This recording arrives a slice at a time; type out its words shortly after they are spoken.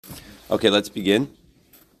Okay, let's begin.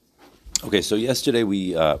 Okay, so yesterday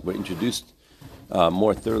we were introduced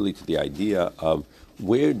more thoroughly to the idea of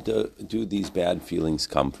where do these bad feelings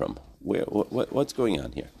come from? What's going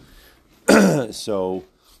on here? So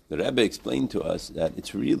the Rebbe explained to us that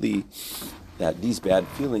it's really that these bad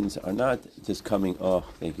feelings are not just coming. Oh,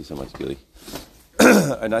 thank you so much, Gilly.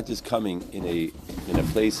 Are not just coming in a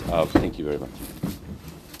place of. Thank you very much.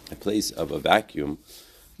 A place of a vacuum,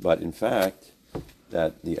 but in fact,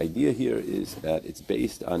 that the idea here is that it's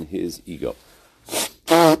based on his ego.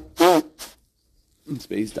 It's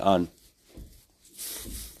based on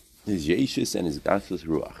his yeshus and his gasus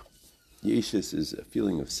ruach. Yeshus is a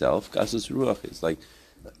feeling of self. Gasus ruach is like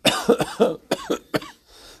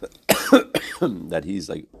that he's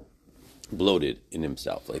like bloated in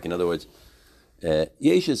himself. Like in other words,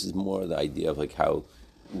 yeshus is more the idea of like how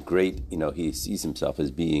great he sees himself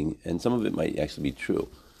as being, and some of it might actually be true.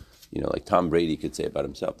 Like Tom Brady could say about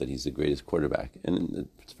himself that he's the greatest quarterback, and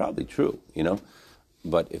it's probably true.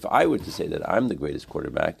 But if I were to say that I'm the greatest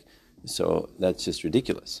quarterback, so that's just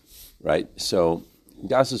ridiculous, right? So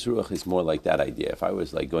Gasus Ruach is more like that idea. If I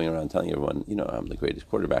was like going around telling everyone, I'm the greatest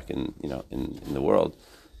quarterback in the world,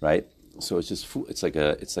 right? So it's just it's like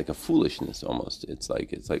a foolishness almost. It's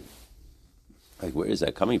like where is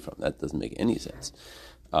that coming from? That doesn't make any sense.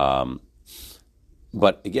 But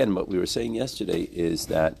again, what we were saying yesterday is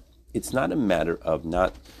that it's not a matter of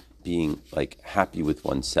not being like happy with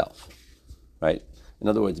oneself, right? In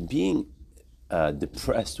other words, being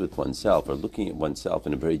depressed with oneself or looking at oneself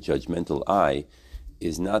in a very judgmental eye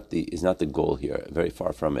is not the goal here. Very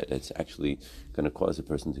far from it. It's actually going to cause a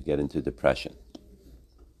person to get into depression.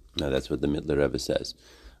 Now that's what the Mittler Rebbe says.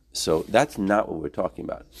 So that's not what we're talking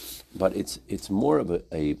about. But it's more of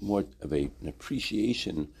an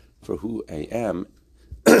appreciation for who I am,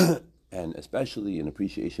 and especially an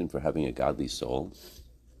appreciation for having a godly soul,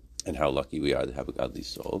 and how lucky we are to have a godly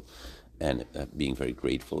soul, and being very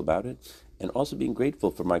grateful about it, and also being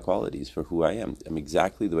grateful for my qualities, for who I am. I'm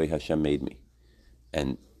exactly the way Hashem made me.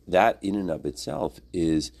 And that in and of itself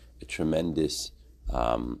is a tremendously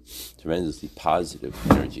positive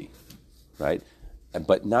energy, right?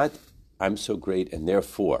 But not, I'm so great and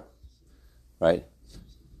therefore, right?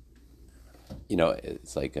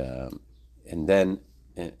 It's like, and then,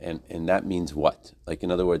 and that means what? Like,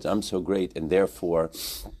 in other words, I'm so great and therefore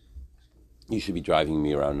you should be driving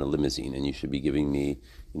me around in a limousine, and you should be giving me,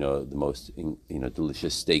 the most,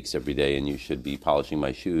 delicious steaks every day, and you should be polishing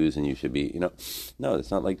my shoes, and you should be, no,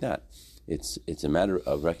 it's not like that. It's a matter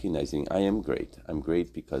of recognizing I am great. I'm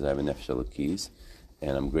great because I have a nefesh elokis,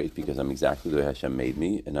 and I'm great because I'm exactly the way Hashem made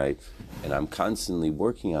me, and I'm constantly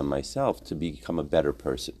working on myself to become a better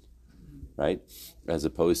person, right? As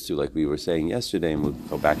opposed to, like we were saying yesterday, and we'll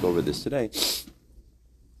go back over this today,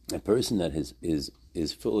 a person that is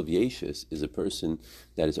full of yeshus is a person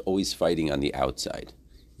that is always fighting on the outside.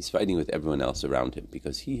 He's fighting with everyone else around him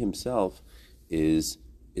because he himself is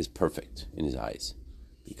perfect in his eyes.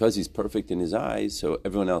 Because he's perfect in his eyes, so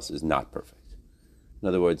everyone else is not perfect. In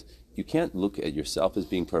other words, you can't look at yourself as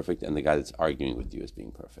being perfect and the guy that's arguing with you as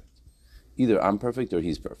being perfect. Either I'm perfect or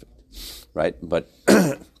he's perfect, right? But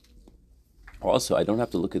also, I don't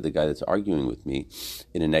have to look at the guy that's arguing with me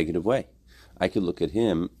in a negative way. I could look at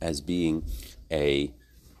him as being a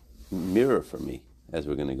mirror for me, as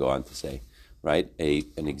we're going to go on to say, right?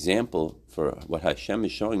 An example for what Hashem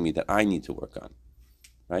is showing me that I need to work on,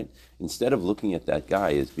 right? Instead of looking at that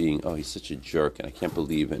guy as being, oh, he's such a jerk, and I can't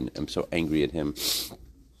believe, and I'm so angry at him,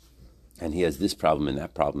 and he has this problem and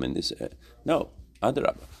that problem and this. No,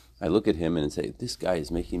 Adarabah. I look at him and say, this guy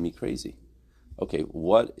is making me crazy. Okay,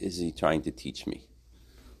 what is he trying to teach me?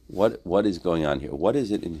 What is going on here? What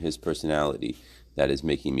is it in his personality that is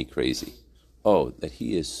making me crazy? Oh, that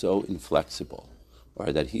he is so inflexible,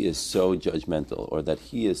 or that he is so judgmental, or that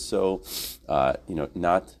he is so,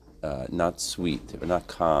 not sweet, or not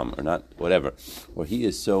calm, or not whatever, or he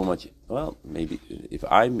is so much. Well, maybe if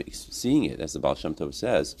I'm seeing it, as the Baal Shem Tov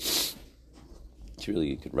says, really,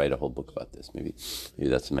 you could write a whole book about this. Maybe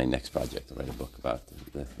that's my next project, to write a book about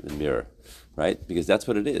the mirror, right? Because that's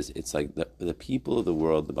what it is. It's like the people of the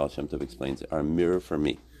world, the Baal Shem Tov explains, are a mirror for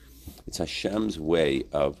me. It's Hashem's way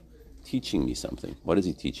of teaching me something. What is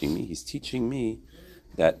he teaching me? He's teaching me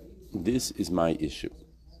that this is my issue.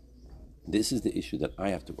 This is the issue that I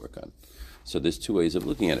have to work on. So there's two ways of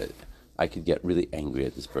looking at it. I could get really angry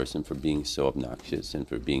at this person for being so obnoxious and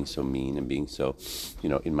for being so mean and being so,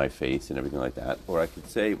 in my face and everything like that. Or I could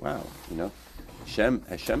say, wow,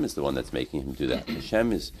 Hashem is the one that's making him do that.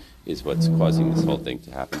 Hashem is what's causing this whole thing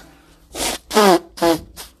to happen.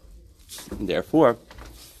 Therefore,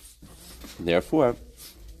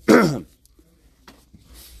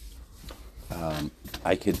 I'm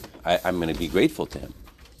going to be grateful to him.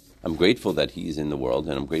 I'm grateful that he is in the world,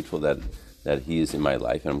 and I'm grateful that he is in my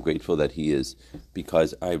life, and I'm grateful that he is,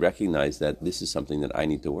 because I recognize that this is something that I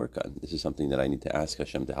need to work on. This is something that I need to ask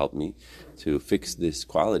Hashem to help me to fix this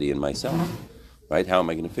quality in myself, right? How am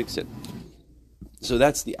I going to fix it? So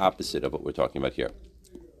that's the opposite of what we're talking about here.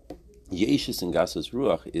 Yeshus and Gasas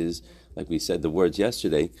Ruach is, like we said, the words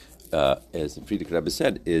yesterday, as the Frierdiker Rebbe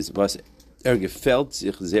said, is was gefällt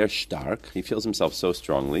sich sehr stark. He feels himself so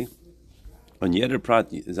strongly. Und jeder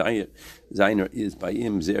Prat seiner is by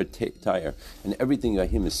him sehr teuer. And everything by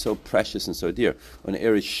him is so precious and so dear. Und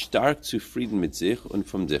ist stark zufrieden mit sich und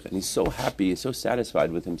von sich. And he's so happy, he's so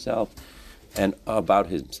satisfied with himself and about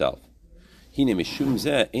himself. And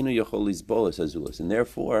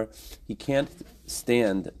therefore, he can't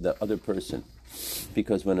stand the other person.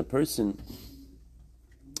 Because when a person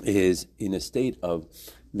is in a state of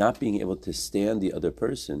not being able to stand the other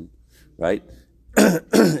person, right?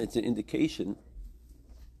 It's an indication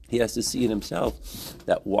he has to see in himself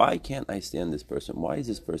that why can't I stand this person? Why is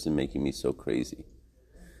this person making me so crazy?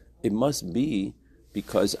 It must be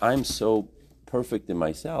because I'm so perfect in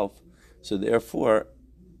myself, so therefore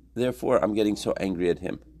I'm getting so angry at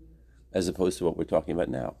him, as opposed to what we're talking about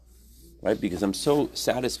now, right? Because I'm so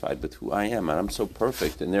satisfied with who I am, and I'm so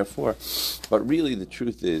perfect, and therefore, but really the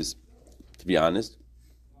truth is, to be honest,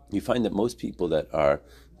 you find that most people that are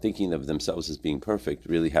thinking of themselves as being perfect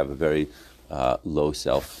really have a very low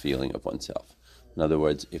self-feeling of oneself. In other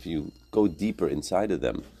words, if you go deeper inside of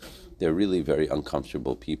them, they're really very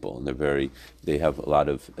uncomfortable people, and they have a lot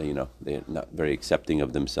of, they're not very accepting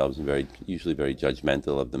of themselves, and usually very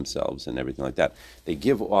judgmental of themselves and everything like that. They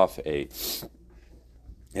give off an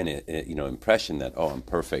impression that, oh, I'm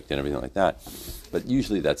perfect and everything like that. But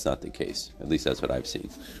usually that's not the case. At least that's what I've seen,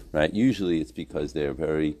 right? Usually it's because they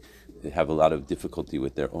have a lot of difficulty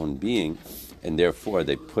with their own being, and therefore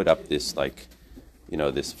they put up this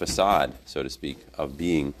this facade, so to speak, of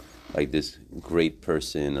being like this great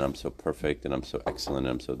person, and I'm so perfect, and I'm so excellent,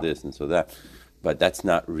 and I'm so this and so that. But that's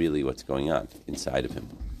not really what's going on inside of him,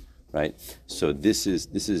 right? So this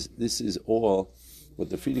is all what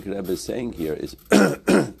the Frierdiker Rebbe is saying here is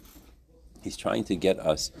he's trying to get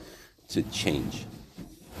us to change,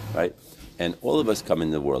 right? And all of us come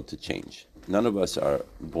in the world to change. None of us are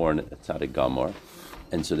born a tzaddik gamor,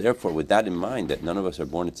 and so therefore, with that in mind, that none of us are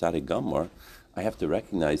born a tzaddik gamor, I have to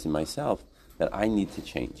recognize in myself that I need to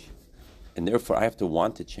change, and therefore I have to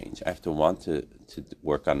want to change. I have to want to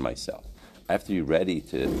work on myself. I have to be ready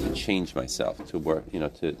to change myself, to work,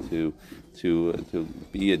 to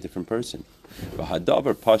be a different person.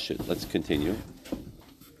 V'hadavar pashut. Let's continue.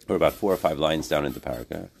 We're about 4 or 5 lines down in the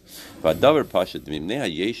paragraph. V'hadavar pashut mimnei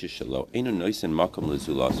hayeshes shelo einu noisen makom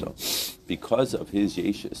lezulaso. Because of his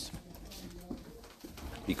yeshus,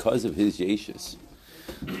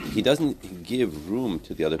 he doesn't give room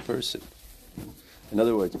to the other person. In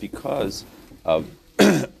other words, because of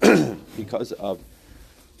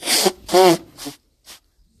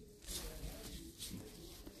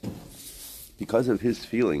his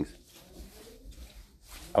feelings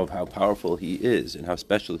of how powerful he is and how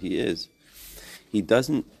special he is, he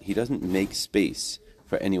doesn't make space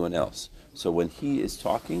for anyone else. So when he is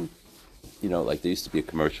talking, like there used to be a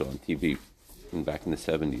commercial on TV back in the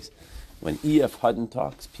 70s. When E.F. Hutton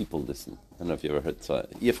talks, people listen. I don't know if you ever heard. So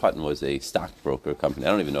E.F. Hutton was a stockbroker company. I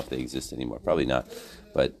don't even know if they exist anymore. Probably not.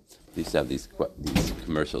 But they used to have these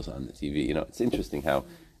commercials on the TV. It's interesting how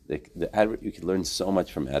you can learn so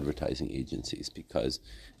much from advertising agencies because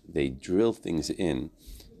they drill things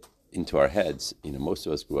into our heads. Most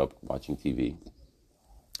of us grew up watching TV.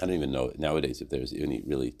 I don't even know nowadays if there's any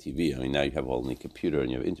really TV. I mean, now you have only computer and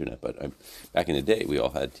you have internet. But back in the day, we all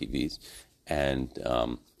had TVs, and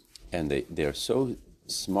they're so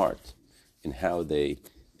smart in how they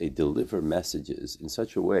deliver messages in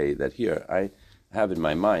such a way that here I have in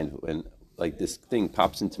my mind, when like this thing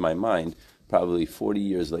pops into my mind, probably 40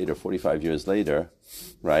 years later, 45 years later,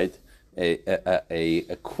 right?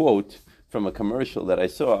 A quote from a commercial that I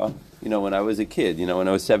saw, when I was a kid, when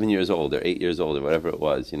I was 7 years old or 8 years old or whatever it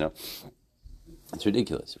was, It's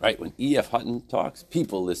ridiculous, right? When E.F. Hutton talks,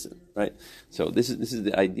 people listen, right? So this is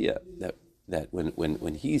the idea that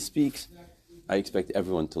when he speaks, I expect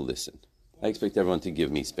everyone to listen. I expect everyone to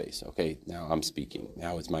give me space. Okay, now I'm speaking.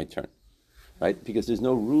 Now it's my turn, right? Because there's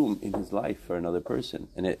no room in his life for another person,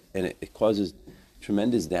 and it causes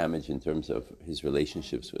tremendous damage in terms of his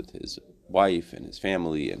relationships with his wife and his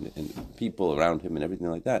family and people around him and everything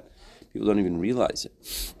like that. People don't even realize it,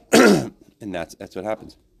 and that's what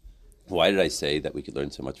happens. Why did I say that we could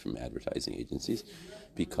learn so much from advertising agencies?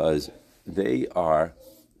 Because they are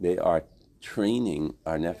training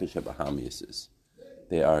our nefesh habahamiases.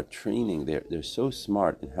 They are training. They're so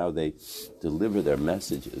smart in how they deliver their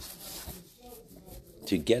messages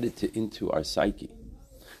to get it into our psyche.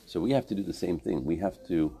 So we have to do the same thing. We have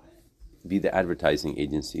to be the advertising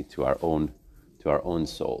agency to our own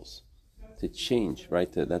souls, to change.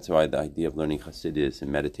 Right. That's why the idea of learning Hasidus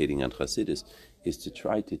and meditating on Hasidus is to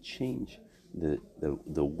try to change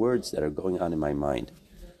the words that are going on in my mind.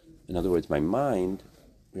 In other words, my mind.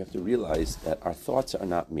 We have to realize that our thoughts are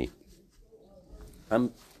not me.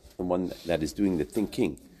 I'm the one that is doing the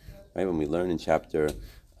thinking. Right? When we learn in chapter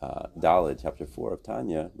Dalet, chapter 4 of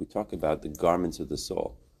Tanya, we talk about the garments of the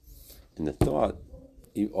soul. And the thought,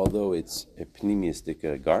 although it's a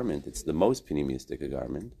pneumistic garment, it's the most pneumistic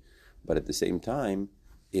garment, but at the same time,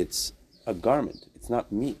 it's a garment. It's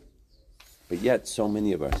not me. But yet, so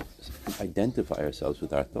many of us identify ourselves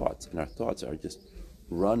with our thoughts, and our thoughts are just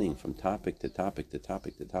running from topic to topic to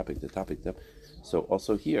topic to topic to topic. So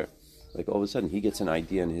also here, like all of a sudden, he gets an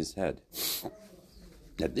idea in his head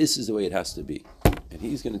that this is the way it has to be, and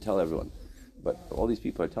he's going to tell everyone. But all these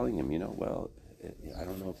people are telling him, well, I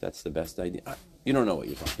don't know if that's the best idea. You don't know what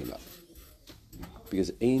you're talking about.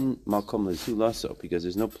 Because ein makom lezulaso, because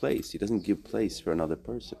there's no place. He doesn't give place for another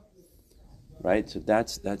person. Right? So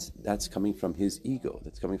that's coming from his ego.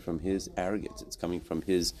 That's coming from his arrogance. It's coming from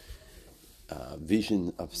his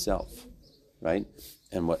vision of self. Right?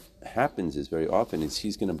 And what happens is very often is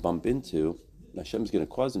he's going to bump into, Hashem's going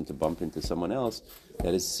to cause him to bump into someone else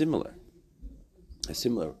that is similar,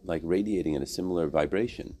 like radiating at a similar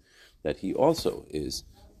vibration, that he also is,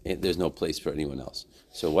 there's no place for anyone else.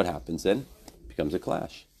 So what happens then? It becomes a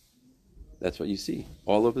clash. That's what you see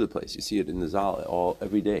all over the place. You see it in the Zal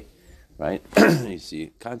every day, right? You see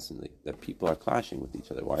it constantly, that people are clashing with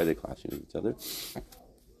each other. Why are they clashing with each other?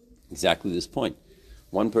 Exactly this point.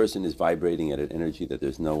 One person is vibrating at an energy that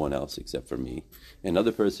there's no one else except for me.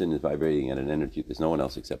 Another person is vibrating at an energy there's no one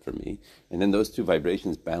else except for me. And then those two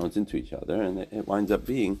vibrations bounce into each other, and it winds up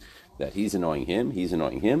being that he's annoying him,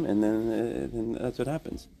 and then that's what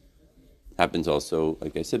happens. Happens also,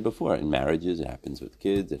 like I said before, in marriages. It happens with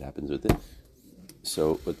kids. It happens with it.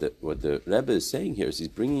 So what the Rebbe is saying here is he's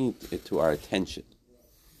bringing it to our attention.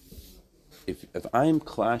 If I'm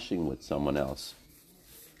clashing with someone else,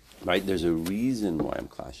 right, there's a reason why I'm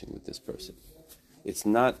clashing with this person. It's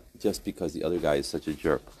not just because the other guy is such a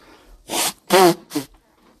jerk.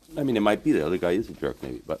 I mean, it might be the other guy is a jerk,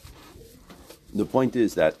 maybe, but the point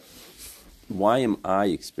is that why am I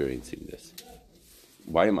experiencing this?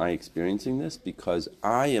 Why am I experiencing this? Because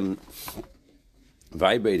I am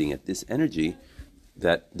vibrating at this energy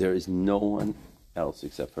that there is no one else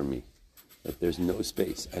except for me. That there's no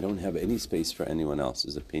space. I don't have any space for anyone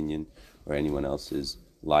else's opinion or anyone else's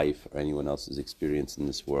life or anyone else's experience in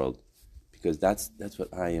this world, because that's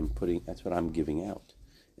what I am putting, that's what I'm giving out.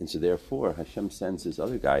 And so therefore Hashem sends this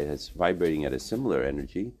other guy that's vibrating at a similar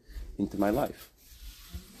energy into my life.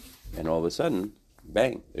 And all of a sudden,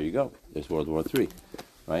 bang, there you go. There's World War III,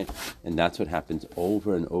 right? And that's what happens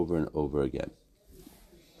over and over and over again.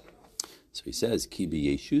 So he says, Ki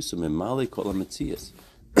b'yeshus u'mimale kol ha'metzias,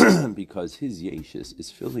 because his yeshus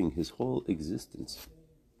is filling his whole existence.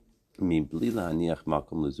 In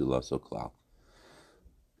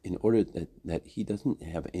order that he doesn't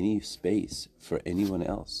have any space for anyone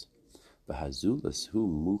else. On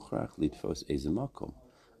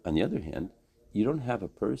the other hand, you don't have a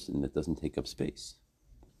person that doesn't take up space.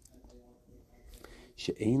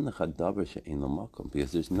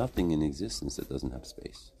 Because there's nothing in existence that doesn't have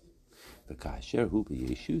space.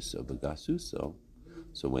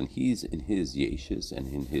 So when he's in his yeshus and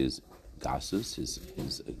in his gasus, his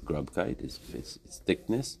grubkeit, his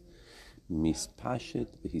thickness,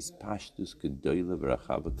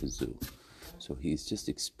 so he's just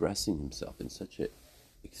expressing himself in such an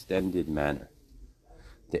extended manner.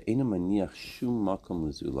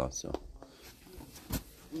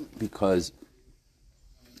 Because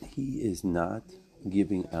he is not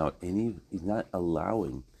giving out he's not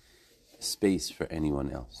allowing space for anyone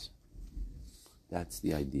else. That's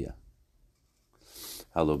the idea.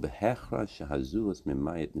 But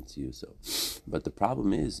the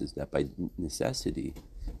problem is that by necessity,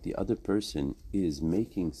 the other person is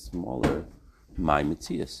making smaller my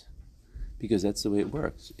metzius, because that's the way it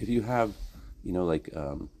works. If you have,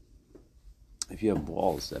 if you have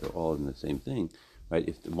balls that are all in the same thing, right?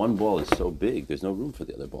 If one ball is so big, there's no room for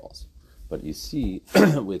the other balls. But you see,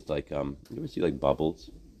 with you ever see like bubbles?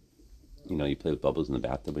 You play with bubbles in the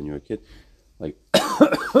bathtub when you were a kid. Like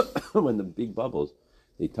when the big bubbles,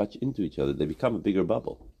 they touch into each other, they become a bigger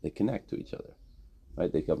bubble. They connect to each other,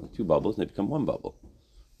 right? They become two bubbles and they become one bubble,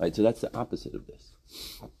 right? So that's the opposite of this.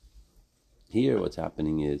 Here, what's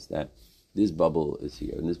happening is that this bubble is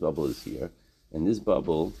here, and this bubble is here, and this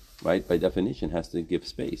bubble, right, by definition, has to give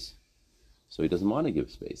space. So he doesn't want to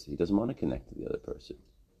give space. He doesn't want to connect to the other person.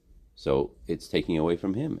 So it's taking away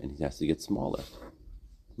from him, and he has to get smaller,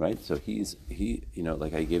 right? So he,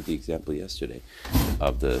 like I gave the example yesterday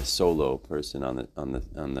of the solo person on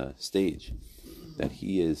the stage, that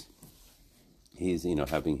he's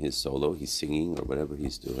having his solo, he's singing or whatever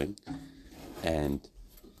he's doing, and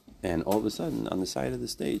all of a sudden on the side of the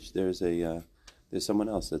stage there's someone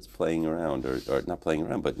else that's playing around or not playing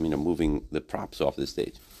around, but moving the props off the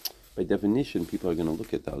stage. By definition, people are going to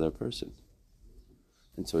look at the other person.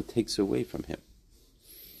 And so it takes away from him.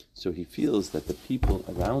 So he feels that the people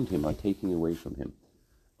around him are taking away from him.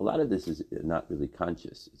 A lot of this is not really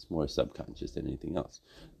conscious. It's more subconscious than anything else.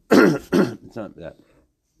 It's not that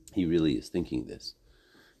he really is thinking this.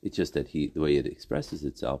 It's just that the way it expresses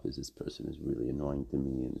itself is, this person is really annoying to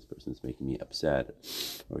me, and this person is making me upset,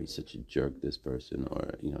 or he's such a jerk, this person,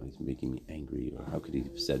 or he's making me angry, or how could he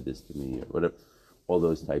have said this to me, or whatever. All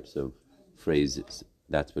those types of phrases,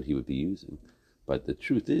 that's what he would be using. But the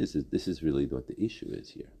truth is this is really what the issue is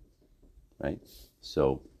here, right?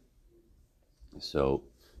 So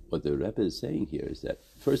what the Rebbe is saying here is that,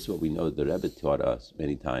 first of all, we know the Rebbe taught us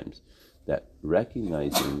many times that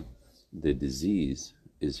recognizing the disease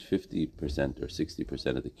is 50% or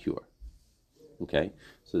 60% of the cure. Okay?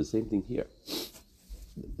 So the same thing here.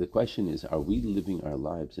 The question is, are we living our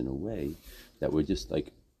lives in a way that we're just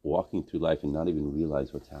like walking through life and not even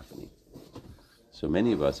realize what's happening? So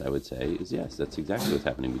many of us, I would say, is yes, that's exactly what's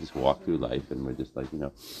happening. We just walk through life and we're just like,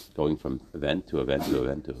 going from event to event to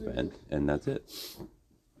event to event, and that's it.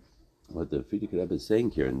 What the Frierdiker Rebbe is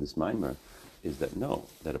saying here in this mimer is that no,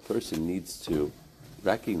 that a person needs to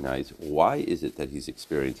recognize why is it that he's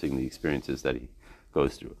experiencing the experiences that he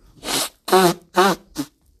goes through.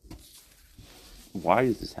 Why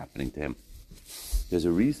is this happening to him? There's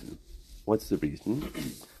a reason. What's the reason?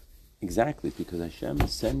 Exactly because Hashem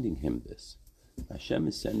is sending him this. Hashem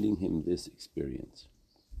is sending him this experience.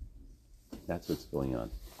 That's what's going on.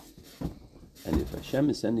 And if Hashem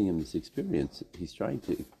is sending him this experience, he's trying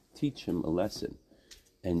to teach him a lesson.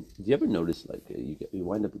 And do you ever notice, like, you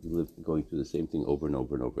wind up going through the same thing over and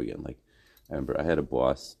over and over again? Like, I remember I had a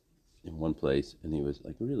boss in one place, and he was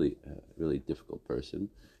like a really difficult person.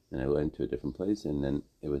 And I went to a different place, and then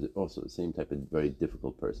it was also the same type of very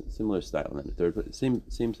difficult person, similar style. And then the third place,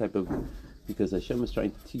 same type of, because Hashem was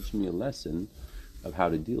trying to teach me a lesson of how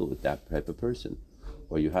to deal with that type of person.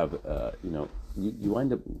 Or you have, you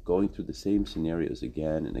wind up going through the same scenarios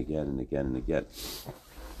again and again and again and again.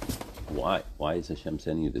 Why? Why is Hashem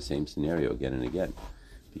sending you the same scenario again and again?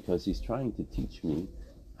 Because he's trying to teach me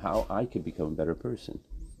how I could become a better person,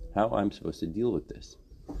 how I'm supposed to deal with this.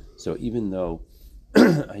 So even though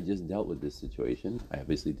I just dealt with this situation, I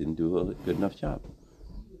obviously didn't do a good enough job.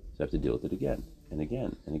 So I have to deal with it again and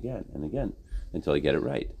again and again and again until I get it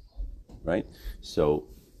right. Right? So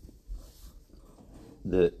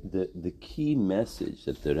the key message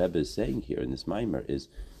that the Rebbe is saying here in this mimer is,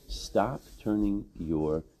 stop turning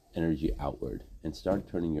your energy outward and start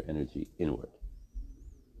turning your energy inward.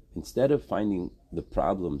 Instead of finding the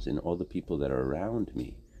problems in all the people that are around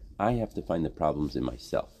me, I have to find the problems in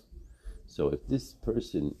myself. So if this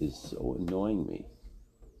person is so annoying me,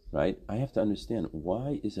 right, I have to understand,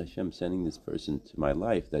 why is Hashem sending this person to my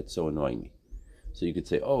life that's so annoying me? So you could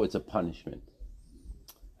say, oh, it's a punishment.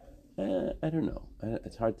 I don't know.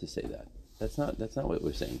 It's hard to say that. That's not what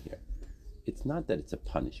we're saying here. It's not that it's a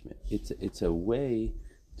punishment. It's a way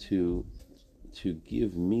to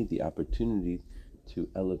give me the opportunity to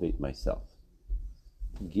elevate myself.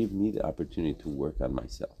 Give me the opportunity to work on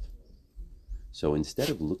myself. So instead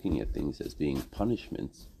of looking at things as being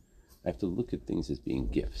punishments, I have to look at things as being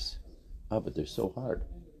gifts. But they're so hard.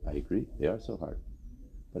 I agree, they are so hard.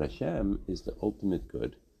 But Hashem is the ultimate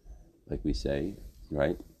good, like we say,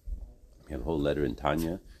 right? We have a whole letter in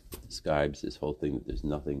Tanya that describes this whole thing, that there's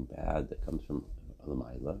nothing bad that comes from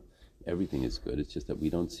Alamayla. Everything is good, it's just that we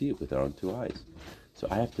don't see it with our own two eyes. So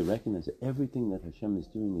I have to recognize that everything that Hashem is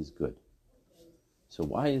doing is good. So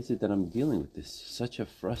why is it that I'm dealing with this such a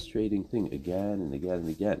frustrating thing again and again and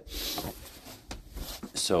again?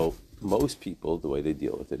 So most people, the way they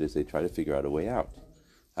deal with it is they try to figure out a way out.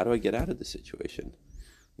 How do I get out of the situation?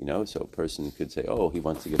 So a person could say, oh, he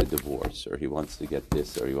wants to get a divorce, or he wants to get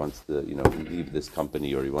this, or he wants to, leave this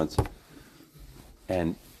company, or he wants...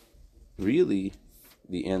 And really,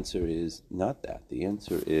 the answer is not that. The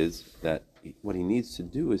answer is that what he needs to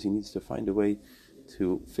do is he needs to find a way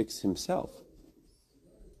to fix himself.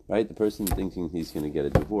 Right? The person thinking he's going to get a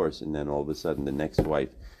divorce, and then all of a sudden the next wife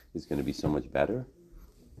is going to be so much better.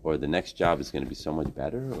 or the next job is going to be so much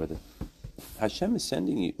better, Hashem is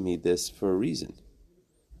sending me this for a reason,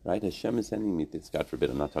 right? Hashem is sending me this. God forbid,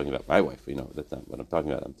 I'm not talking about my wife. That's not what I'm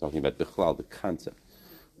talking about. I'm talking about Bichlal, the concept.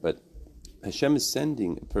 But Hashem is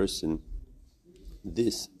sending a person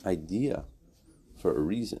this idea for a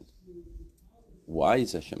reason. Why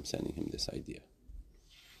is Hashem sending him this idea?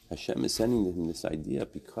 Hashem is sending him this idea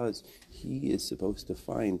because he is supposed to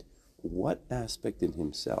find what aspect in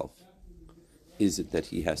himself is it that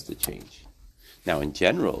he has to change. Now, in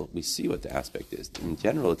general, we see what the aspect is. In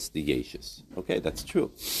general, it's the yeshus. Okay, that's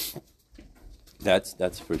true.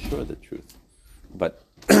 That's for sure the truth. But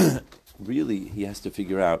really, he has to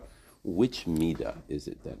figure out which midah is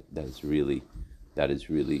it that is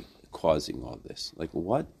really causing all this. Like,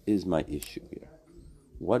 what is my issue here?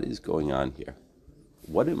 What is going on here?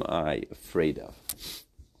 What am I afraid of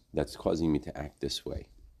that's causing me to act this way?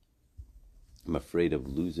 I'm afraid of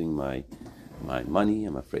losing my money.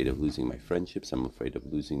 I'm afraid of losing my friendships. I'm afraid of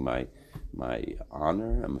losing my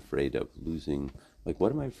honor. I'm afraid of losing,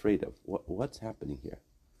 what am I afraid of? What's happening here?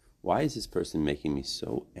 Why is this person making me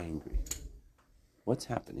so angry? What's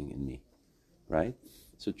happening in me, right?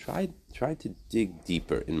 So try to dig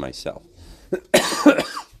deeper in myself. I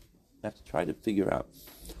have to try to figure out,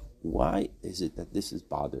 why is it that this is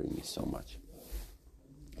bothering me so much,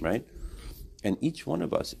 right? And each one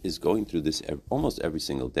of us is going through this almost every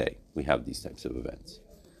single day. We have these types of events.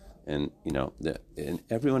 And, and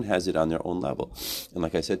everyone has it on their own level. And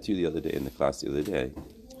like I said to you the other day in the class the other day,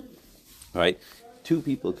 right? Two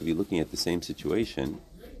people could be looking at the same situation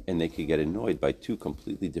and they could get annoyed by two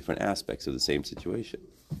completely different aspects of the same situation,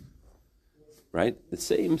 right? The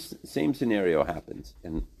same scenario happens.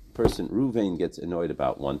 And person, Ruvain, gets annoyed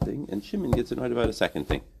about one thing and Shimon gets annoyed about a second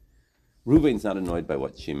thing. Ruvain's not annoyed by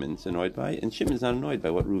what Shimon's annoyed by, and Shimon's not annoyed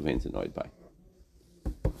by what Ruvain's annoyed by.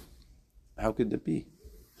 How could that be?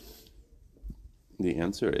 The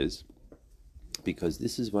answer is because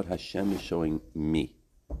this is what Hashem is showing me,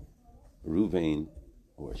 Ruvain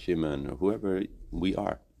or Shimon or whoever we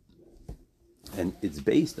are. And it's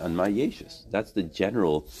based on my yeshus. That's the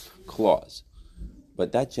general clause.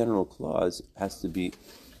 But that general clause has to be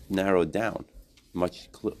narrowed down much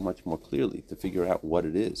more clearly to figure out what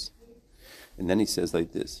it is. And then he says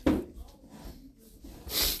like this.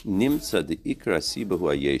 Nimtza de ikra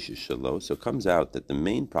sibahu hayeshish shalo. So it comes out that the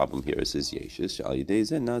main problem here is his yeshish.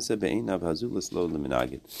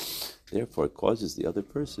 Therefore, it causes the other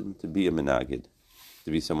person to be a menagid,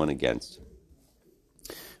 to be someone against.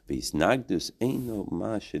 It's not, the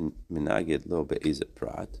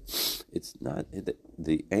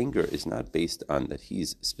anger is not based on that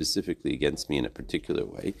he's specifically against me in a particular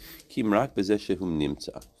way. But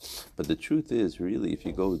the truth is, really, if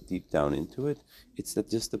you go deep down into it, it's that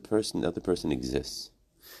just the other person exists.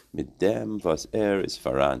 Midem was is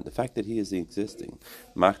faran. The fact that he is existing,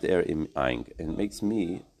 macht im ein, and makes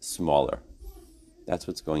me smaller. That's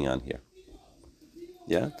what's going on here.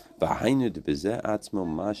 Yeah, namely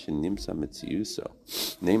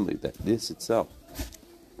that this itself,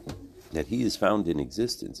 that he is found in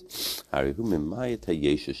existence,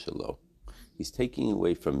 he's taking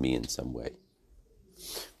away from me in some way,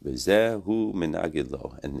 and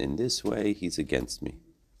in this way he's against me,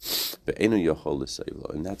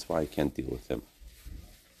 and that's why I can't deal with him.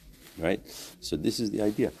 Right? So this is the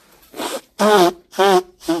idea.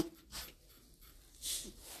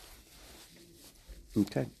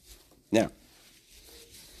 Okay. Now,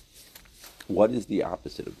 what is the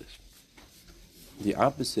opposite of this? The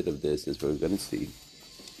opposite of this, as we're going to see,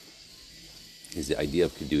 is the idea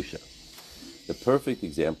of Kedusha. The perfect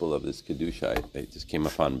example of this Kedusha I just came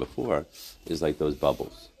upon before is like those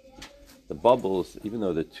bubbles. The bubbles, even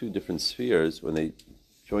though they're two different spheres, when they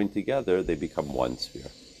join together, they become one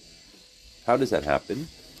sphere. How does that happen?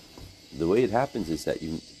 The way it happens is that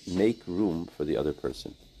you make room for the other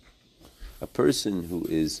person. A person who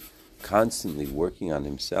is constantly working on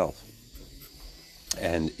himself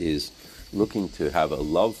and is looking to have a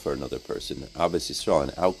love for another person, Ahavas Yisrael, an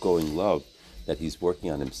outgoing love that he's working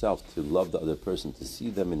on himself, to love the other person, to see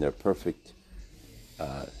them in their perfect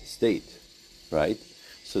state, right?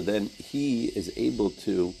 So then he is able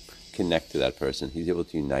to connect to that person. He's able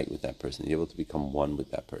to unite with that person. He's able to become one with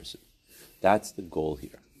that person. That's the goal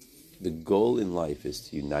here. The goal in life is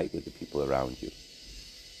to unite with the people around you.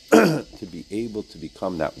 To be able to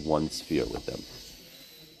become that one sphere with them.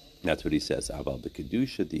 That's what he says. Aval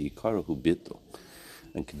b'kedusha de'ikarahu bittul.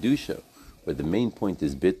 And kedusha, where the main point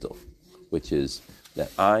is bittul, which is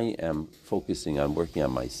that I am focusing on working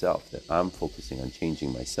on myself, that I'm focusing on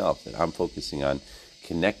changing myself, that I'm focusing on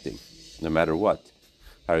connecting, no matter what.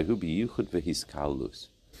 Harihu b'yichud v'hiskalus.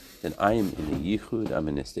 then I am in a yichud, I'm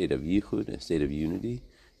in a state of yichud, a state of unity,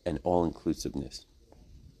 and all-inclusiveness.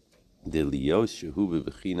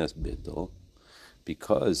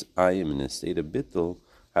 Because I am in a state of bittul,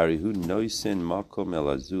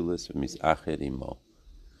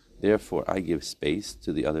 therefore I give space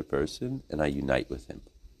to the other person and I unite with him.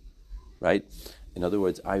 Right? In other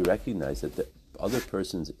words, I recognize that the other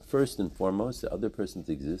person's, first and foremost, the other person's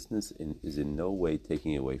existence is in no way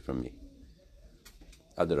taking away from me.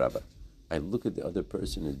 Adarabba. I look at the other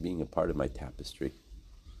person as being a part of my tapestry.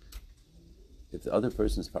 If the other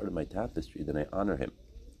person is part of my tapestry, then I honor him.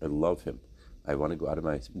 I love him. I want to go out of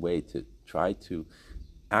my way to try to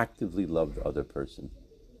actively love the other person.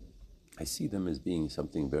 I see them as being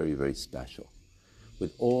something very, very special.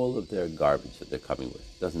 With all of their garbage that they're coming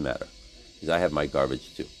with. Doesn't matter. Because I have my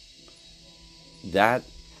garbage too. That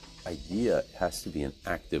idea has to be an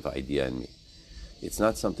active idea in me. It's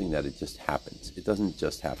not something that it just happens. It doesn't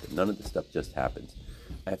just happen. None of the stuff just happens.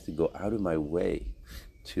 I have to go out of my way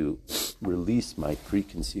to release my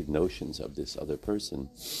preconceived notions of this other person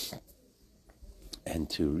and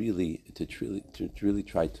to really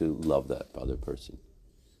try to love that other person.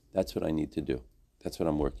 That's what I need to do. That's what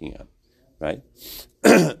I'm working on, right?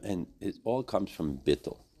 And it all comes from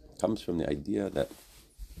bittul. It comes from the idea that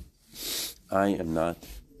I am not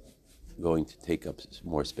going to take up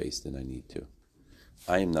more space than I need to.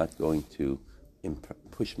 I am not going to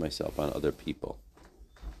push myself on other people.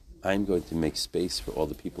 I'm going to make space for all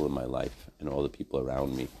the people in my life and all the people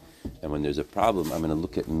around me. And when there's a problem, I'm going to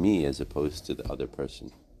look at me as opposed to the other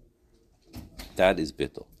person. That is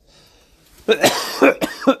bittul.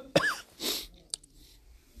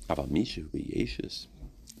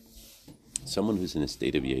 Someone who's in a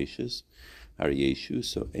state of yeshus, the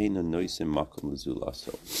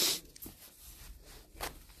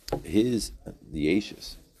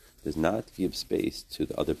yeshus does not give space to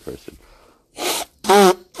the other person.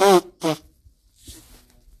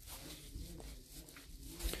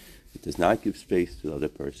 It does not give space to the other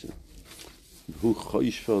person.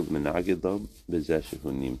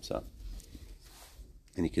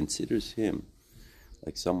 And he considers him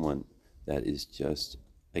like someone that is just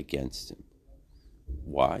against him.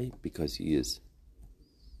 Why? Because he is.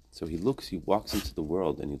 So he walks into the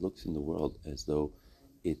world, and he looks in the world as though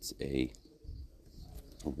it's a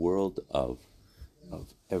world of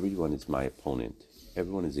everyone is my opponent.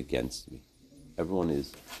 Everyone is against me. Everyone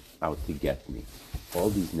is out to get me. All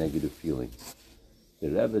these negative feelings. The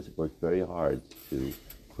Rebbe has worked very hard to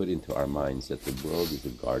put into our minds that the world is a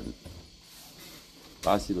garden.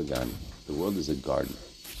 Basi Lagani, the world is a garden.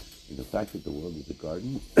 And the fact that the world is a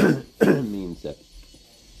garden means that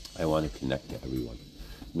I want to connect to everyone.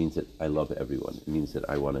 It means that I love everyone. It means that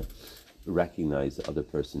I want to recognize the other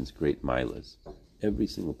person's great milas. Every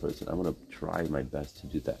single person, I want to try my best to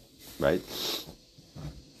do that, right?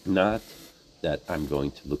 Not that I'm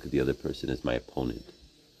going to look at the other person as my opponent,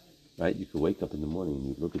 right? You could wake up in the morning and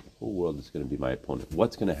you look at the whole world as going to be my opponent.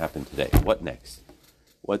 What's going to happen today? What next?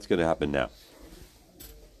 What's going to happen now?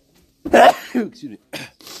 Excuse me.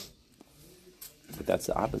 But that's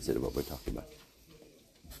the opposite of what we're talking about.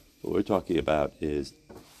 What we're talking about is,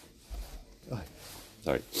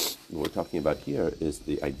 what we're talking about here is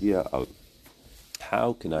the idea of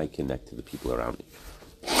how can I connect to the people around me?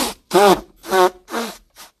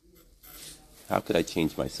 How could I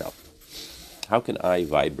change myself? How can I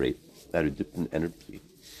vibrate at a different energy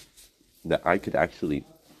that I could actually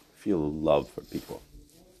feel love for people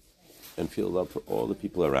and feel love for all the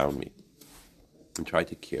people around me and try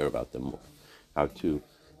to care about them more, how to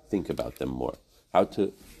think about them more, how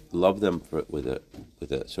to love them with a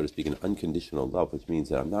so to speak, an unconditional love, which means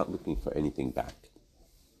that I'm not looking for anything back.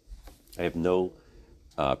 I have no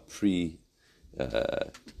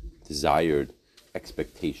desired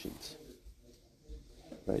expectations,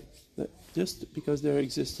 right? Just because their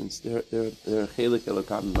existence, they're chelik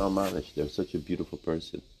elokam mamish. They're such a beautiful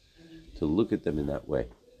person. To look at them in that way,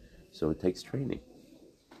 so it takes training,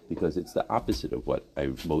 because it's the opposite of what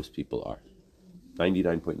most people are.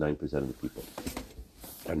 99.9% of the people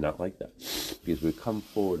are not like that, because we come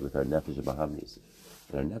forward with our nefesh bahamis,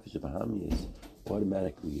 and our nefesh bahamis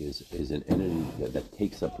automatically is an energy that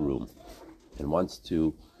takes up room and wants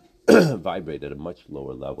to vibrate at a much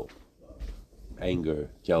lower level. Anger,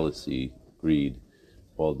 jealousy, greed,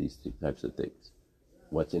 all these types of things.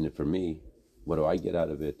 What's in it for me? What do I get out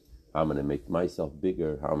of it? How am I going to make myself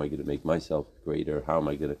bigger? How am I going to make myself greater? How am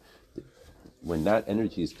I going to... When that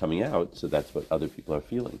energy is coming out, so that's what other people are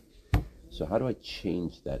feeling. So how do I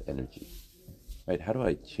change that energy? Right? How do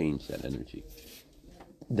I change that energy?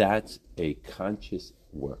 That's a conscious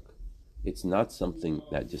work. It's not something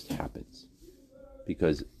that just happens.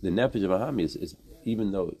 Because the Nefesh Bahamis is,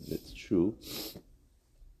 even though it's true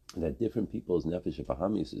that different people's Nefesh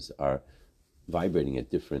Bahamis are vibrating at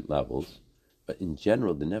different levels, but in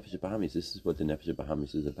general, the Nefesh Bahamis, this is what the Nefesh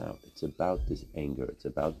Bahamis is about. It's about this anger. It's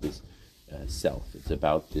about this self. It's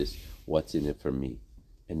about this, what's in it for me.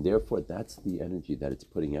 And therefore, that's the energy that it's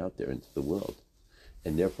putting out there into the world.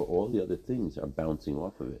 And therefore, all the other things are bouncing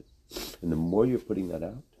off of it. And the more you're putting that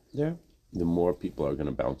out there, the more people are going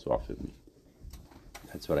to bounce off of me.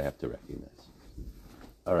 That's what I have to recognize.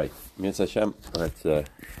 All right, Mitzvah Hashem, let's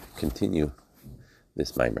continue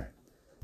this mimer.